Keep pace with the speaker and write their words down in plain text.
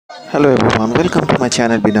Hello everyone, welcome to my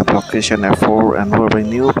channel Bina Blog Creation F4, and whoever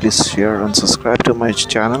new, please share and subscribe to my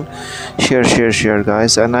channel. Share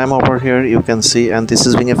guys. And I'm over here, you can see, and this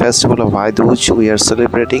is being a festival of Bhai Dooj. We are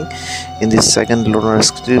celebrating in the second lunar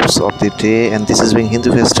eclipse of the day, and this is being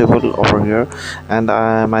Hindu festival over here. And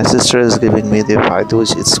my sister is giving me the Bhai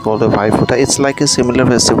Dooj. It's called a Bhai Phonta. It's like a similar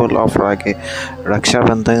festival of like a Raksha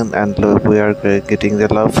Bandhan, and we are getting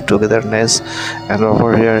the love togetherness. And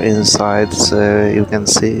over here inside, you can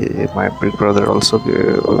see my big brother also,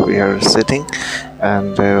 we are sitting,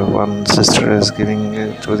 and one sister is giving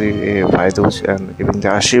to the Bhai Dooj and giving the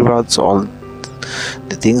ashirwads, all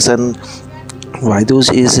the things. And Bhai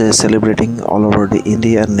Dooj is celebrating all over the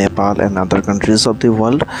India, Nepal and other countries of the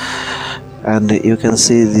world. And you can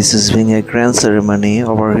see this is being a grand ceremony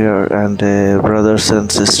over here, and brothers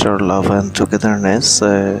and sister love and togetherness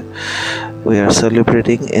we are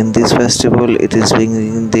celebrating in this festival. It is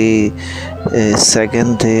being the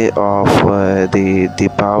second day of the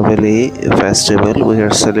Deepavali festival. We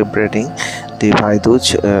are celebrating the Bhai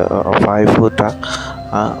Dooj Bhai Phonta.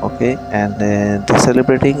 Okay, and the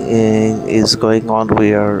celebrating is going on.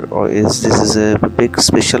 This is a big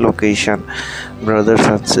special occasion. Brothers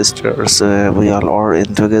and sisters, we all are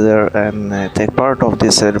in together and take part of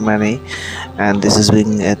the ceremony. And this is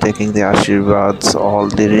being taking the ashirwads, all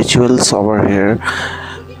the rituals over here.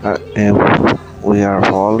 We are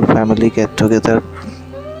all family get together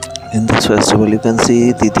in this festival. You can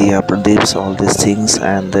see the diya pradeeps, all these things,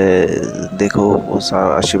 and देखो वो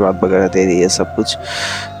सारा आशीर्वाद वगैरह दे रही है, सब कुछ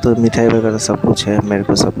तो मिठाई वगैरह सब कुछ है, मेरे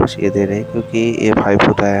को सब कुछ ये दे रहे हैं क्योंकि ये भाई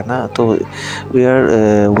फोटा है ना, तो we are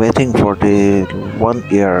waiting for the 1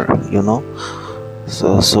 year, you know.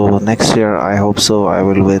 So next year I hope so I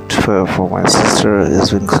will wait for my sister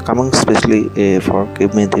is been coming specially for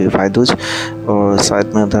give me the Bhai Dooj. और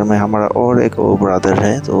साइड में उधर में हमारा और एक brother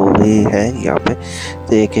है, तो वो भी है यहाँ पे,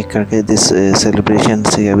 तो एक एक करके दिस सेलिब्रेशन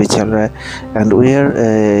से अभी चल रहा है. And we are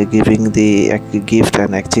giving the gift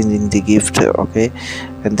and exchanging the gift. Okay,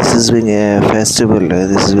 and this is being a festival,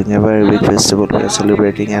 this is being a very big festival we are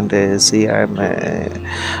celebrating. And see, I'm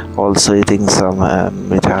also eating some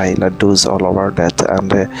mithai laddus all over that.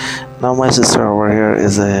 And now my sister over here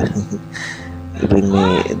is giving me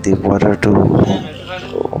the water to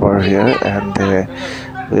over here. And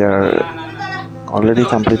we are already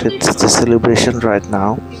completed the celebration right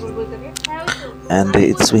now, and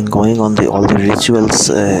it's been going on all the rituals,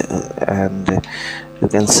 and you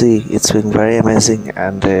can see it's been very amazing.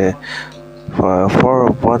 And for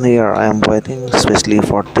 1 year I am waiting especially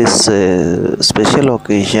for this special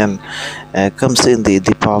occasion. Comes in the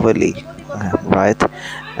Deepavali, right?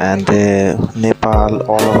 And Nepal,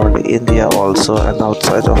 all over India also, and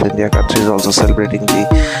outside of India countries also celebrating the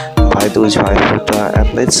Bhai Dooj Bhai Phonta.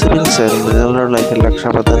 And it's being similar like a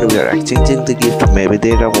Raksha Bandhan. We are exchanging the gift, maybe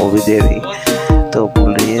देगा वो भी दे रही, तो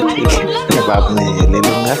बोल रही है ठीक है मैं बाद में ले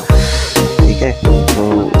लूँगा, ठीक है. तो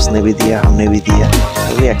उसने भी दिया, हमने भी दिया,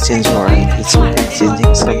 अभी एक्सचेंज हो रहा है. इट्स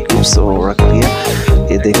एक्सचेंजिंग सब गिफ्ट्स रख लिया.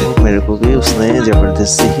 ये देखो मेरे को भी उसने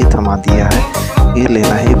ज़बरदस्ती ही थमा दिया है, ये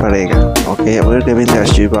लेना ही पड़ेगा. ओके, वी गिविंग द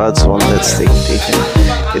आशीर्वाद ऑल दैट्स थिंग, ठीक है.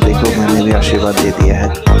 ये देखो मैंने भी आशीर्वाद दे दिया है,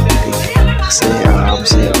 ठीक है, से आराम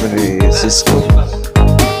से मेरे sister.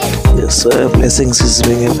 Yes, blessings is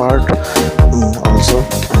being a part also,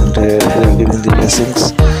 and we are giving the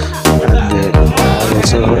blessings. And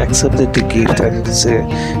also we accepted the gift, and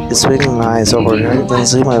it's being nice over here. You can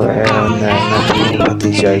see my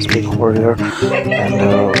Bhatija is being over here. And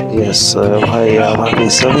yes, भाई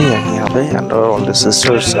सभी हैं यहाँ पे, and all the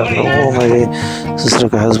sisters, and वो मेरे sister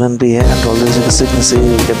का husband भी है, and all this you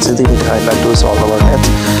can see the mithai laddus all over that.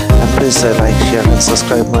 And please like, share and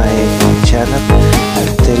subscribe my channel,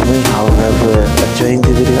 and tell me how you have enjoying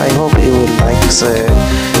the video. I hope you will like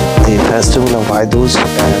the festival of Bhai Dooj,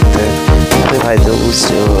 and happy Bhai Dooj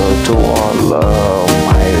to all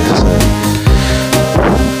my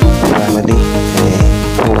family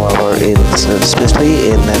whoever is,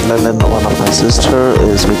 especially in London. One of my sister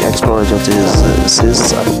is being explorer of this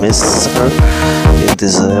sis. I miss her in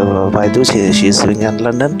this Bhai Dooj. She is living in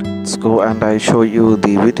London. Let's go and I show you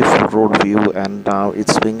the beautiful road view. And now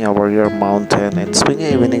it's being over here mountain. It's being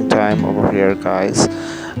evening time over here, guys.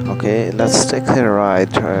 Okay, let's take a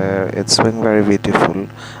ride. It's been very beautiful.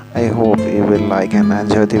 I hope you will like and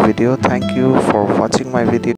enjoy the video. Thank you for watching my video.